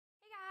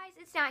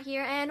Guys, it's Nat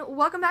here and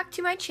welcome back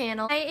to my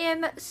channel. I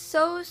am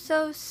so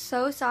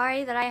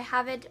sorry that I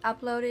haven't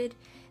uploaded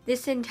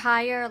this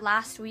entire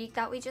last week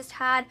that we just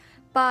had,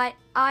 but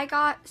I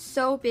got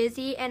so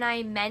busy and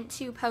I meant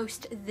to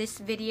post this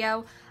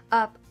video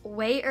up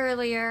way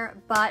earlier,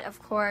 but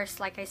of course,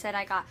 like I said,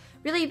 I got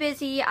really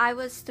busy. I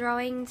was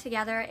throwing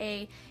together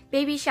a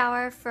baby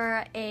shower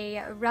for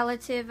a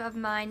relative of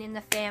mine in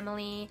the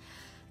family.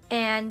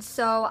 And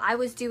so I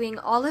was doing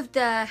all of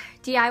the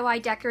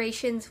DIY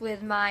decorations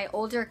with my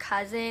older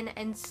cousin,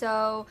 and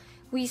so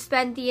we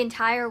spent the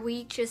entire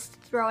week just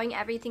throwing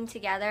everything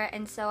together,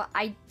 and so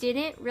I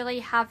didn't really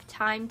have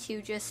time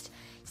to just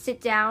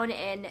sit down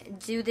and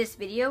do this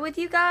video with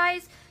you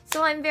guys.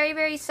 So I'm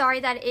very sorry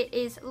that it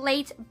is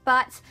late,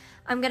 but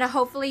I'm gonna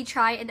hopefully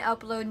try and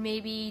upload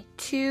maybe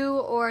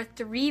 2 or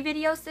 3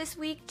 videos this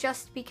week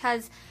just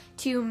because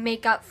to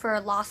make up for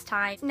lost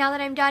time. Now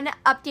that I'm done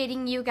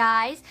updating you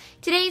guys,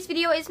 today's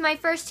video is my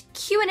first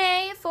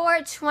Q&A for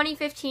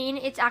 2015.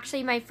 It's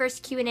actually my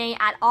first Q&A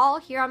at all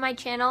here on my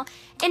channel.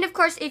 And of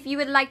course, if you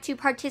would like to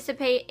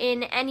participate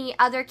in any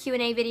other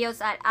Q&A videos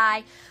that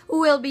I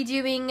will be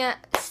doing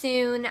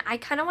soon, I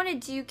kind of want to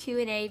do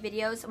Q&A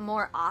videos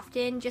more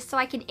often just so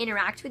I can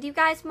interact with you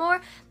guys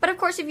more. But of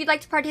course, if you'd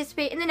like to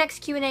participate in the next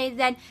Q&A,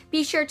 then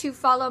be sure to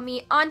follow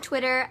me on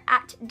Twitter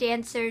at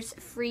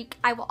DancersFreak.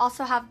 I will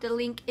also have the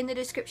link in the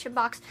description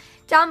box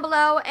down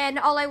below, and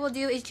all I will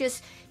do is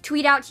just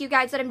tweet out to you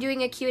guys that I'm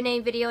doing a Q&A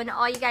video, and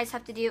all you guys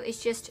have to do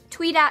is just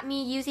tweet at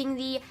me using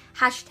the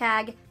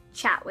hashtag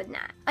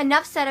 #ChatWithNat.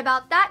 Enough said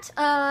about that.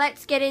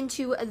 Let's get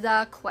into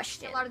the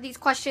question. A lot of these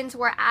questions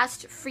were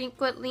asked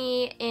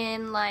frequently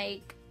in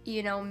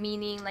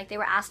meaning like they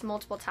were asked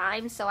multiple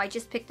times, so I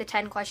just picked the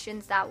 10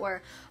 questions that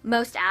were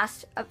most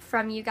asked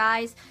from you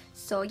guys.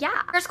 So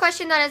yeah. First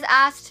question that is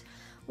asked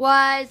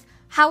was,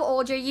 how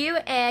old are you?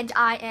 And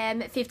I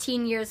am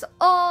 15 years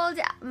old.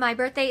 My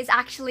birthday is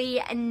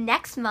actually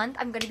next month.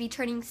 I'm going to be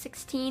turning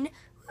 16.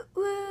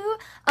 Woo!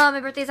 My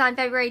birthday is on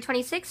February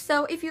 26th,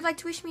 so if you'd like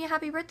to wish me a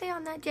happy birthday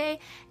on that day,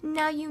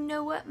 now you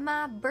know what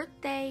my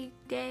birthday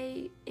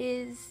day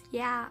is.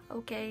 Yeah,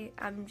 okay,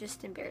 I'm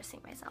just embarrassing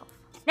myself.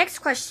 Next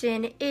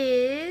question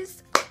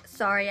is,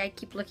 sorry, I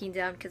keep looking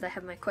down because I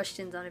have my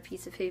questions on a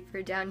piece of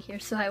paper down here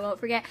so I won't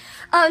forget.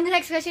 The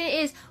next question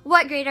is,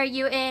 what grade are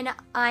you in?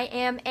 I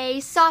am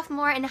a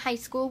sophomore in high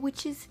school,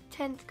 which is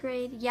 10th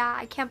grade. Yeah,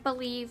 I can't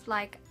believe,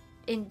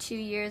 in 2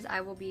 years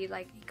I will be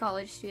a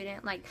college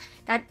student.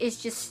 That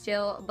is just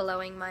still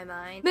blowing my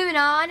mind. Moving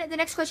on, the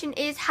next question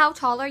is, how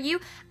tall are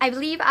you? I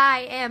believe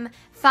I am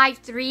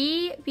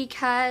 5'3",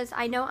 because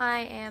I know I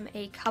am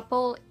a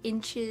couple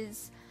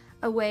inches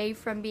away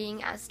from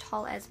being as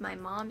tall as my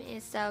mom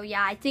is. So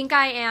yeah, I think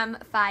I am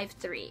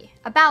 5'3",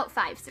 about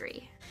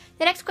 5'3".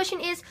 The next question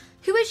is,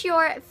 who is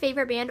your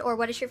favorite band, or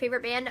what is your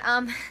favorite band?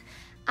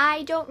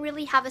 I don't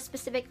really have a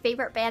specific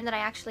favorite band that I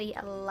actually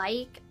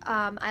like.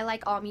 I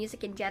like all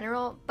music in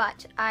general,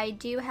 but I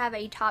do have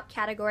a top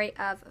category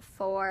of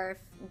 4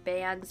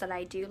 bands that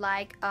I do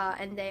like,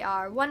 and they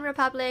are One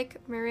Republic,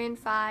 Maroon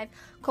 5,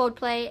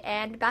 Coldplay,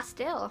 and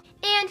Bastille.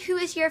 And who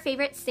is your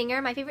favorite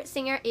singer? My favorite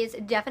singer is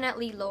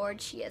definitely Lorde.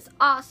 She is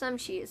awesome,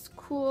 she is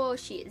cool,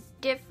 she is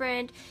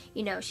different,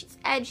 she's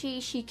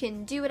edgy, she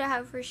can do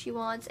whatever she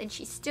wants, and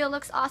she still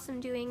looks awesome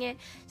doing it.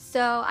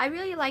 So I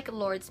really like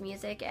Lorde's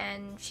music,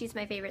 and she's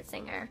my favorite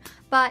singer.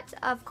 But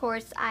of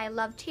course, I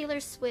love Taylor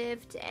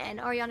Swift and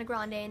Ariana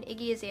Grande and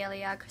Iggy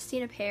Azalea,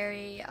 Christina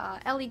Perri,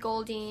 Ellie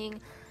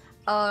Goulding,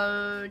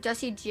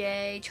 Jessie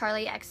J,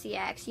 Charlie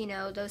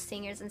XCX, those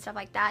singers and stuff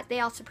like that. They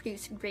also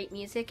produce great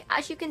music.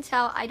 As you can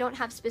tell, I don't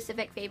have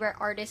specific favorite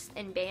artists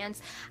and bands.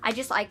 I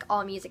just like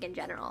all music in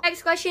general.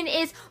 Next question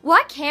is,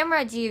 what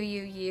camera do you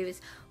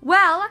use?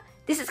 Well,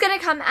 this is gonna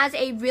come as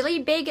a really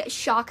big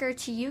shocker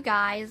to you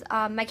guys.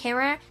 My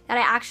camera that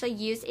I actually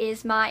use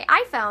is my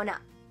iPhone.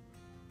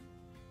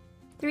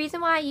 The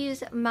reason why I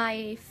use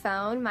my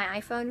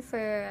iPhone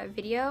for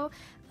video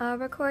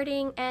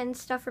recording and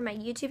stuff for my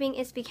YouTubing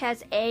is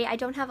because A, I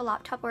don't have a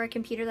laptop or a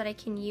computer that I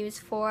can use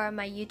for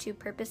my YouTube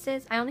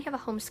purposes. I only have a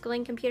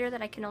homeschooling computer that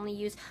I can only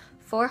use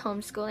for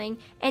homeschooling,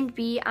 and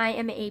B, I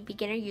am a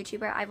beginner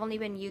YouTuber. I've only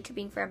been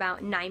YouTubing for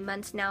about 9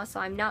 months now, so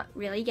I'm not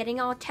really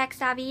getting all tech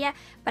savvy yet,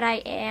 but I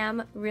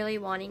am really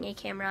wanting a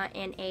camera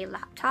and a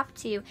laptop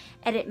to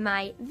edit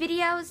my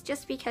videos,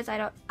 just because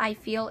I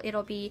feel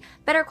it'll be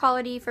better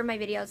quality for my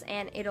videos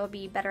and it'll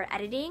be better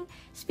editing.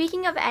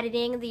 Speaking of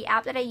editing, the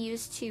app that I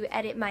use to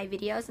edit my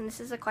videos, and this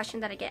is a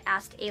question that I get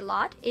asked a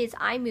lot, is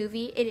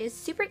iMovie. It is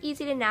super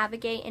easy to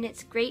navigate, and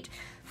it's great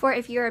for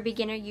if you're a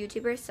beginner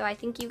YouTuber, so I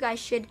think you guys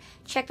should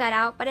check that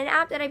out. But an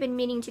app that I've been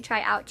meaning to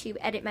try out to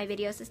edit my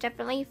videos is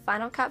definitely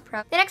Final Cut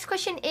Pro. The next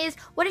question is,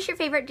 what is your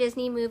favorite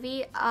Disney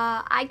movie?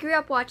 I grew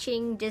up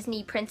watching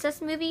Disney princess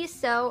movies,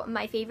 so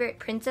my favorite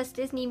princess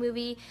Disney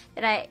movie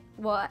that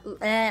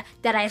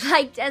I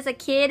liked as a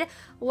kid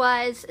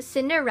was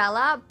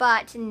Cinderella,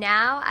 but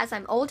now as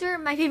I'm older,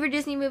 my favorite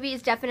Disney movie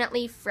is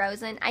definitely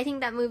Frozen. I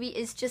think that movie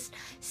is just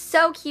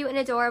so cute and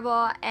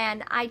adorable,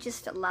 and I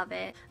just love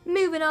it.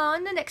 Moving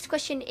on, the next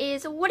question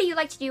is, what do you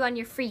like to do on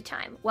your free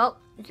time? Well,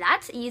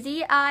 that's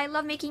easy. I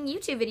love making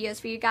YouTube videos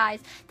for you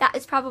guys. That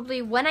is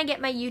probably when I get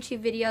my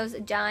YouTube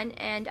videos done,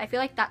 and I feel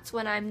like that's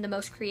when I'm the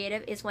most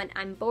creative, is when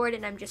I'm bored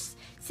and I'm just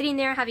sitting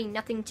there having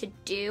nothing to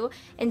do.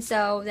 And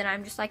so then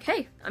I'm just like,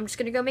 hey, I'm just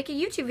gonna go make a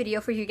YouTube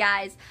video for you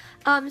guys.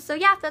 So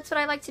yeah, that's what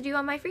I like to do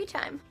on my free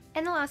time.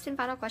 And the last and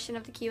final question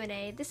of the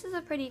Q&A, this is a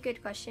pretty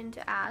good question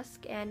to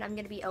ask, and I'm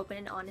going to be open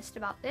and honest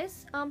about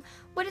this.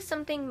 What is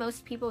something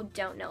most people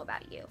don't know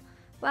about you?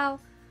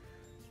 Well,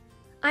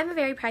 I'm a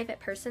very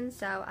private person,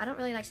 so I don't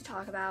really like to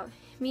talk about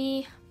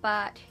me,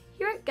 but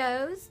here it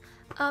goes.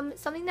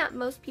 Something that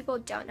most people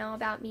don't know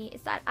about me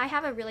is that I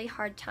have a really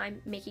hard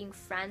time making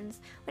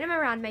friends. When I'm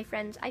around my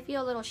friends, I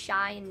feel a little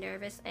shy and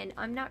nervous, and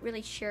I'm not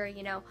really sure,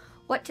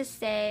 what to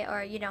say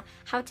or,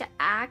 how to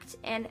act,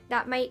 and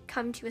that might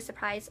come to a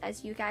surprise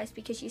as you guys,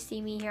 because you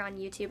see me here on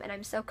YouTube and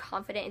I'm so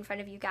confident in front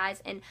of you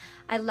guys, and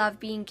I love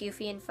being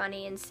goofy and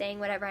funny and saying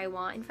whatever I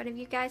want in front of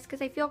you guys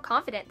because I feel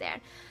confident there.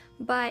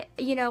 But,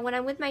 when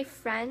I'm with my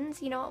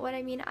friends, you know what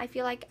I mean? I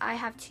feel like I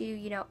have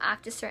to,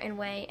 act a certain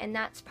way, and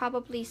that's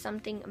probably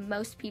something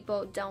most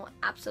people don't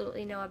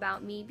absolutely know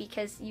about me,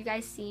 because you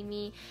guys see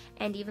me,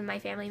 and even my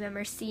family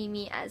members see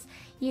me as,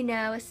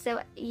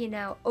 so,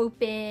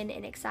 open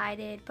and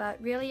excited,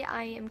 but really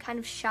I am kind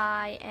of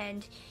shy,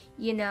 and,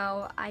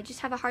 I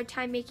just have a hard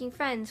time making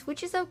friends,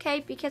 which is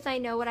okay because I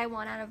know what I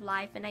want out of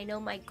life, and I know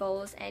my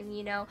goals, and,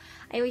 I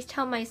always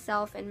tell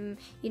myself, and,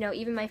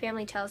 even my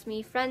family tells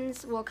me,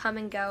 friends will come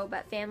and go,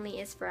 but family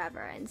is forever,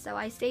 and so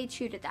I stay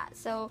true to that.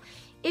 So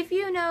if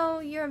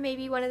you're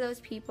maybe one of those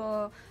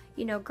people,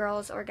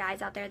 girls or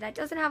guys out there that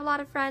doesn't have a lot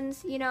of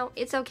friends,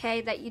 it's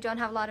okay that you don't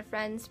have a lot of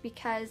friends,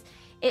 because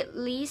at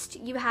least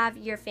you have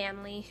your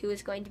family who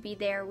is going to be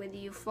there with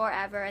you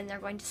forever, and they're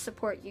going to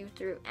support you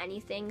through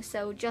anything.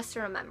 So just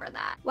remember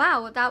that.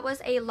 Wow, that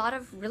was a lot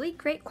of really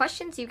great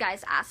questions you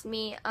guys asked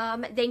me.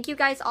 Thank you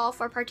guys all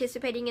for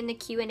participating in the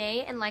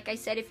Q&A, and like I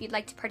said, if you'd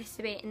like to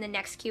participate in the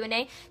next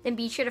Q&A, then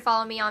be sure to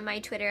follow me on my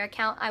Twitter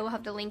account. I will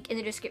have the link in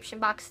the description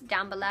box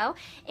down below.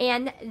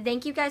 And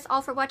thank you guys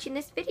all for watching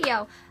this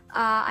video.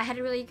 I had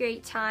a really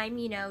great time,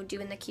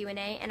 doing the Q&A,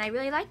 and I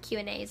really like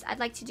Q&As. I'd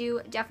like to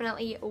do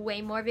definitely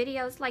way more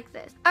videos like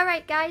this.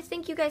 Alright guys,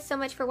 thank you guys so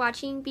much for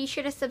watching. Be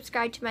sure to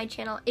subscribe to my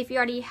channel if you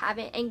already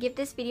haven't, and give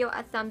this video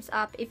a thumbs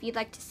up if you'd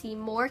like to see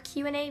more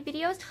Q&A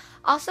videos.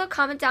 Also,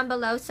 comment down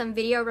below some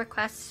video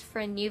requests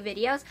for new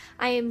videos.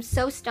 I am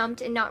so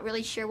stumped and not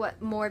really sure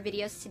what more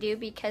videos to do,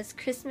 because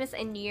Christmas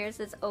and New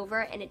Year's is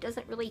over and it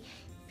doesn't really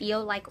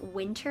feel like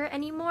winter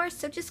anymore.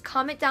 So just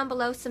comment down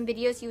below some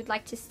videos you would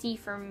like to see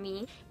from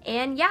me.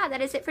 And yeah,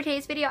 that is it for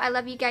today's video. I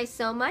love you guys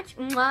so much.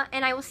 Mwah,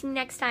 and I will see you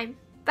next time.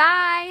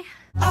 Bye!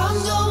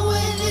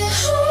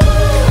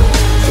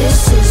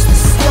 This is the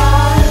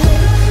start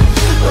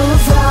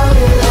of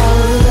our